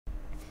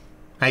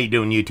How you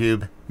doing,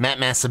 YouTube? Matt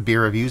Massive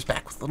Beer Reviews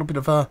back with a little bit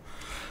of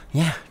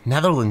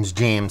Netherlands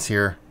jams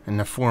here in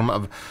the form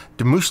of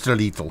the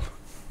Moersleutel.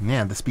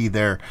 Yeah, this be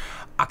their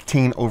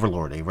Octane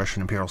Overlord, a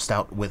Russian Imperial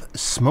Stout with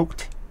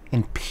smoked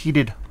and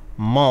peated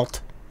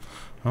malt.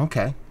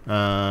 Okay.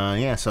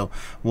 Yeah, so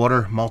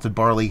water, malted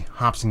barley,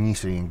 hops, and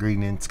yeast are the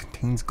ingredients.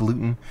 Contains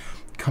gluten,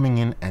 coming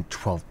in at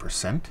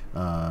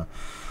 12%.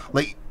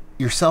 Let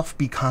yourself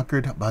be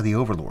conquered by the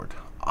Overlord.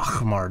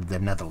 Achmar, the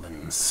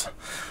Netherlands.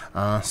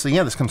 So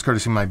yeah, this comes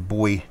courtesy of my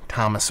boy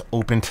Thomas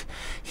Opent.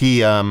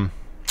 He sent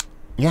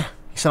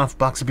off a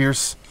box of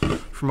beers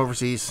from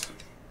overseas,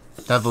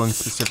 Netherlands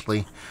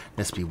specifically.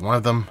 This be one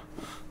of them.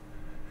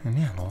 And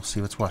yeah, we'll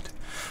see what's what.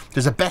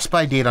 There's a Best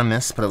By date on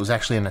this, but it was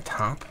actually on the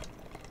top,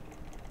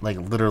 like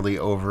literally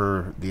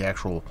over the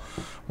actual,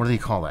 what do you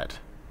call that?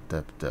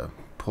 The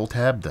pull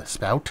tab, the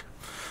spout.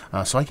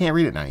 So I can't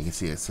read it now. You can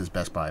see it says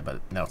Best By, but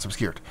now it's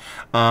obscured.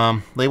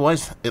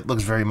 Label-wise, it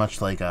looks very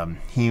much like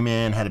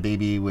He-Man had a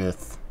baby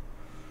with,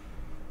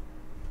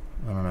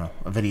 I don't know,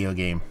 a video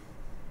game.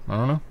 I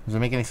don't know. Does it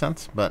make any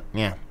sense? But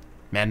yeah,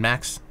 Mad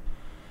Max.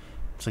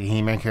 It's like a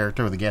He-Man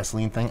character with a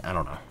gasoline thing. I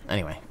don't know.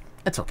 Anyway,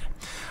 it's okay.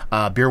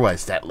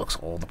 Beer-wise, that looks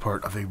all the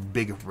part of a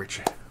big,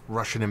 rich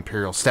Russian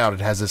Imperial Stout. It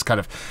has this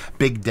kind of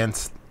big,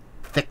 dense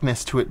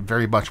thickness to it,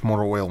 very much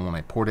motor oil when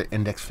I poured it.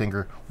 Index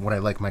finger, what I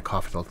like my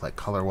coffee to look like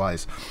color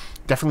wise.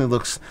 Definitely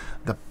looks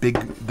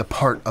the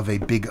part of a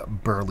big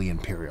burly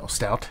Imperial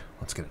Stout.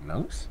 Let's get a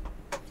nose.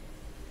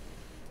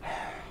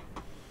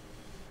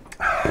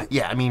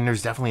 Yeah, I mean,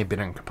 there's definitely a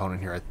bittering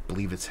component here. I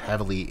believe it's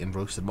heavily in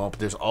roasted malt, but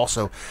there's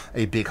also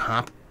a big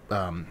hop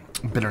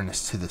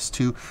bitterness to this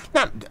too.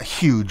 Not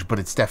huge, but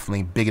it's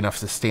definitely big enough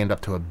to stand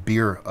up to a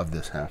beer of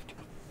this heft.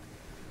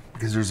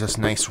 Because there's this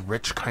nice,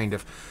 rich, kind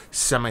of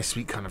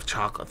semi-sweet kind of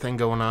chocolate thing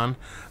going on.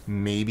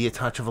 Maybe a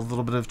touch of a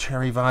little bit of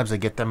cherry vibes. I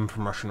get them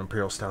from Russian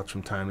Imperial Stouts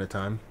from time to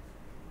time.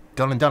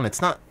 Done and done.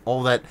 It's not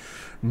all that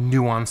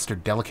nuanced or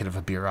delicate of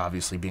a beer,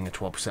 obviously, being a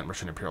 12%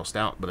 Russian Imperial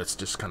Stout, but it's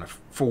just kind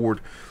of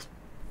forward,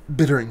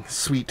 bittering,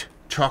 sweet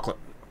chocolate.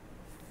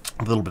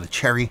 A little bit of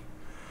cherry.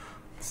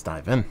 Let's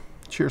dive in.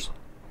 Cheers.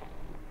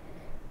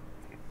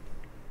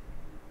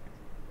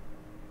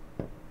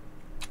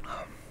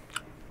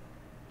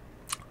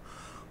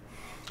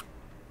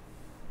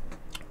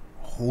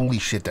 Holy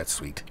shit, that's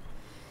sweet.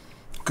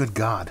 Good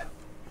God.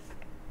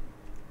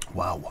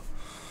 Wow.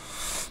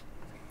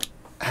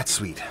 That's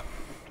sweet.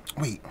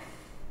 Wait.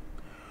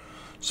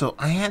 So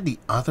I had the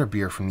other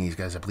beer from these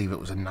guys. I believe it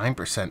was a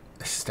 9%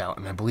 stout,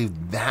 and I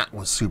believe that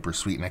was super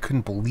sweet, and I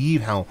couldn't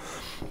believe how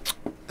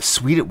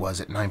sweet it was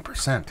at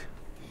 9%.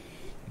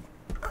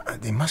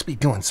 They must be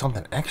doing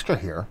something extra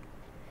here.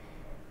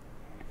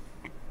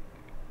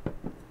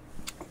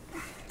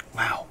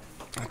 Wow.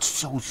 That's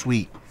so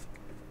sweet.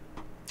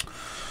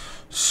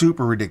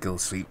 Super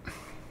ridiculous sweet.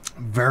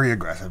 Very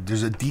aggressive.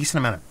 There's a decent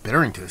amount of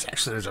bittering to this.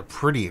 Actually, there's a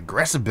pretty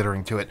aggressive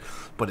bittering to it,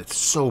 but it's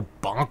so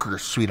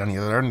bonkers sweet on the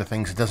other end of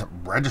things, it doesn't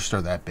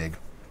register that big.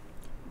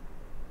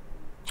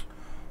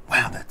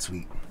 Wow, that's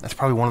sweet. That's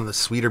probably one of the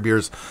sweeter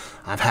beers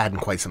I've had in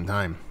quite some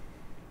time.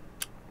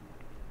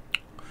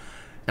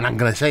 And I'm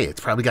going to say,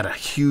 it's probably got a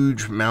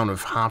huge amount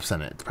of hops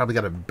in it. It's probably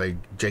got a big,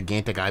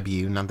 gigantic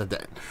IBU. Not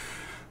that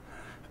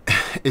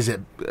is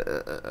it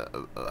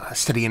a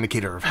steady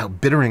indicator of how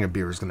bittering a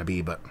beer is going to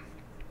be, but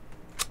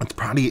it's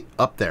probably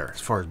up there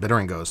as far as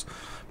bittering goes.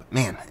 But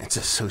man, it's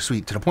just so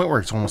sweet to the point where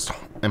it's almost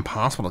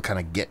impossible to kind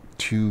of get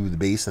to the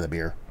base of the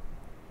beer.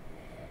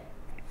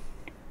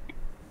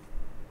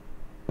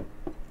 I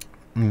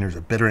mean, there's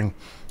a bittering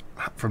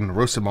from the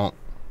roasted malt,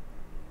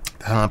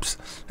 the hops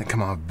that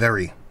come out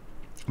very,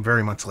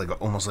 very much like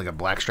almost like a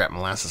blackstrap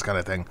molasses kind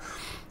of thing.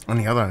 On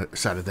the other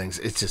side of things,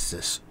 it's just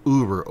this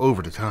uber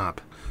over the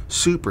top,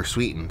 super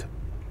sweetened,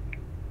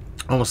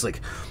 almost like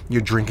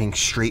you're drinking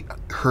straight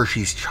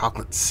Hershey's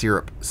chocolate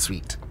syrup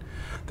sweet.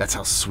 That's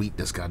how sweet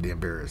this goddamn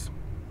beer is.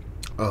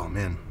 Oh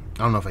man, I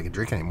don't know if I can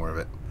drink any more of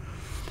it.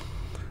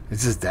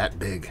 It's just that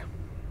big.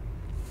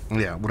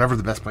 Yeah, whatever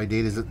the Best By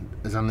date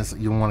is on this,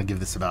 you'll want to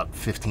give this about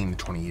 15 to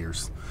 20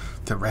 years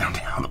to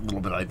round out a little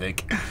bit, I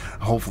think.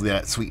 Hopefully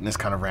that sweetness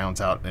kind of rounds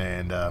out.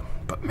 And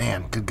but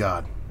man, good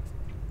God,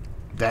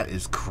 that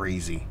is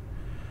crazy.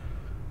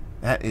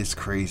 That is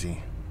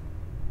crazy.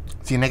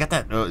 See, and I got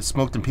that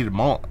smoked and peated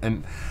malt,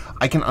 and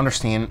I can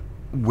understand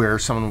where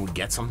someone would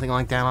get something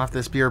like that off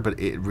this beer, but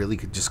it really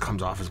just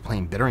comes off as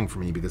plain bittering for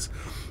me, because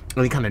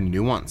any kind of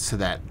nuance to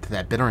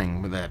that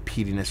bittering, with that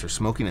peatiness or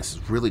smokiness,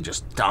 is really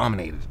just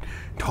dominated,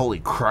 totally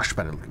crushed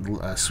by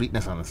the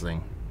sweetness on this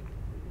thing.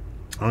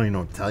 I don't even know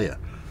what to tell you.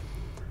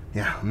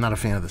 Yeah, I'm not a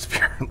fan of this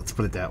beer. Let's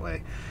put it that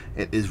way.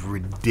 It is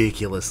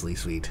ridiculously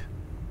sweet.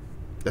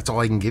 That's all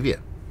I can give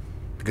you.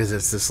 Because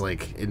it's just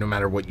like, no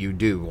matter what you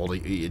do, well,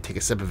 you take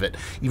a sip of it,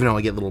 even though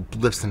I get little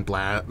blips and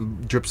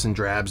drips and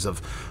drabs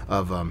of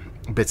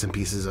bits and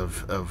pieces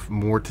of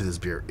more to this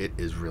beer, it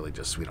is really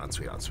just sweet on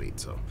sweet on sweet.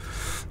 So,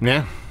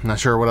 yeah, not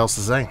sure what else to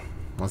say.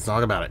 Let's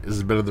talk about it. This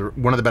is a bit of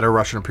one of the better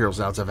Russian Imperial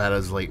Stouts I've had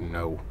as of late.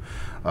 No,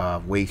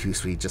 way too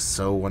sweet, just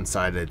so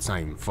one-sided. It's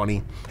not even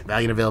funny.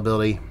 Value and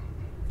availability,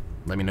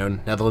 let me know,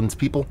 Netherlands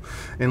people,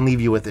 and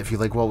leave you with, if you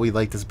like what we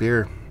like this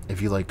beer,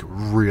 if you like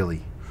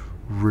really,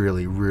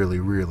 really, really,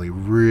 really,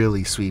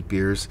 really sweet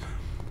beers,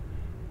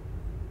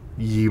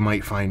 you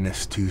might find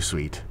this too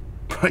sweet,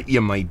 but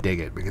you might dig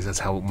it, because that's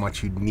how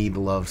much you need to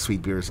love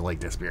sweet beers to like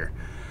this beer.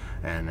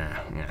 And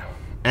yeah.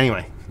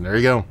 Anyway, there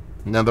you go.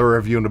 Another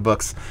review in the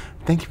books.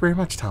 Thank you very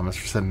much, Thomas,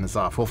 for sending this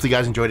off. Hopefully you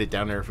guys enjoyed it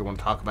down there if you want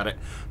to talk about it.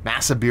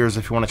 Massive Beers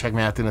if you want to check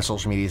me out doing the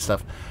social media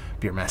stuff.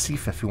 Beer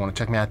Massif if you want to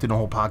check me out doing the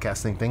whole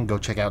podcasting thing. Go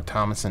check out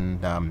Thomas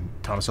and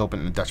Thomas Open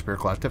and the Dutch Beer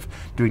Collective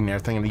doing their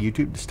thing on the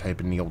YouTube. Just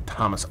type in the old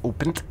Thomas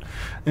Open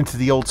into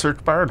the old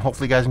search bar, and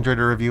hopefully you guys enjoyed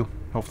the review.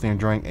 Hopefully you're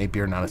enjoying a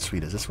beer not as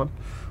sweet as this one.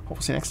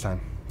 Hopefully see you next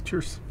time.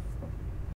 Cheers.